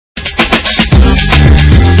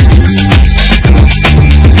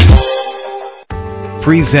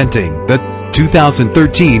Presenting the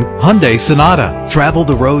 2013 Hyundai Sonata. Travel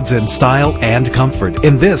the roads in style and comfort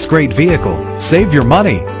in this great vehicle. Save your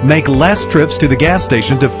money. Make less trips to the gas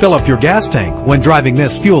station to fill up your gas tank when driving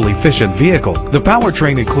this fuel-efficient vehicle. The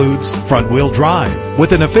powertrain includes front-wheel drive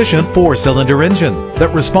with an efficient 4-cylinder engine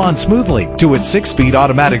that responds smoothly to its 6-speed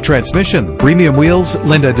automatic transmission. Premium wheels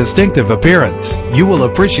lend a distinctive appearance. You will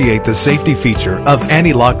appreciate the safety feature of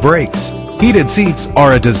anti-lock brakes. Heated seats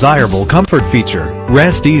are a desirable comfort feature.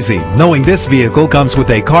 Rest easy knowing this vehicle comes with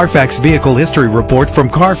a Carfax Vehicle History Report from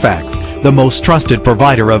Carfax, the most trusted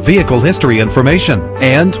provider of vehicle history information.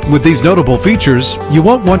 And with these notable features, you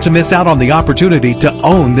won't want to miss out on the opportunity to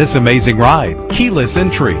own this amazing ride. Keyless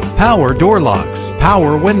entry, power door locks,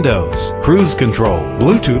 power windows, cruise control,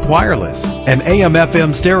 Bluetooth wireless, an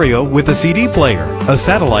AM/FM stereo with a CD player, a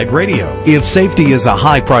satellite radio. If safety is a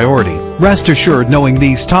high priority, rest assured knowing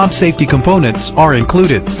these top safety components are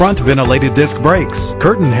included: front ventilated disc brakes,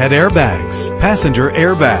 curtain head airbags, passenger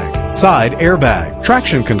airbag, side airbag,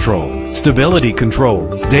 traction control, stability control,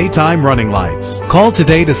 daytime running lights. Call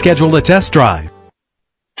today to schedule a test drive.